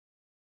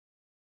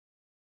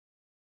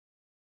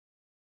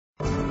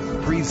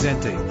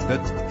Presenting the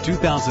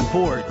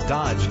 2004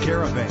 Dodge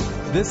Caravan.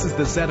 This is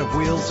the set of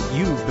wheels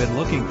you've been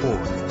looking for.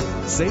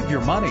 Save your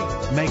money.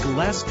 Make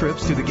less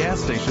trips to the gas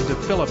station to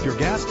fill up your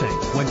gas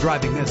tank when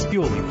driving this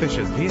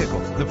fuel-efficient vehicle.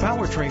 The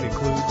powertrain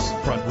includes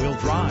front-wheel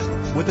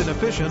drive with an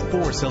efficient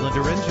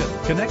 4-cylinder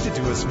engine connected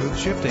to a smooth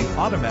shifting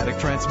automatic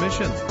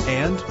transmission.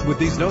 And with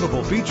these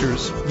notable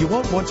features, you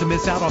won't want to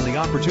miss out on the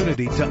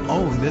opportunity to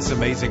own this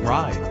amazing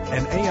ride.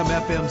 An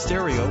AM/FM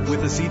stereo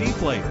with a CD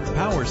player,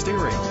 power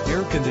steering,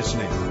 air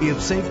conditioning.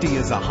 If safety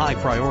is a high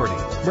priority,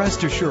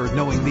 rest assured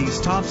knowing these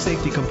top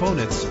safety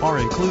components are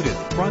included.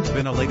 Front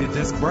ventilated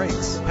disc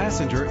brakes,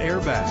 passenger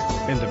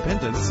airbag,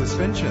 independent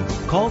suspension.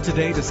 Call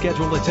today to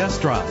schedule a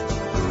test drive.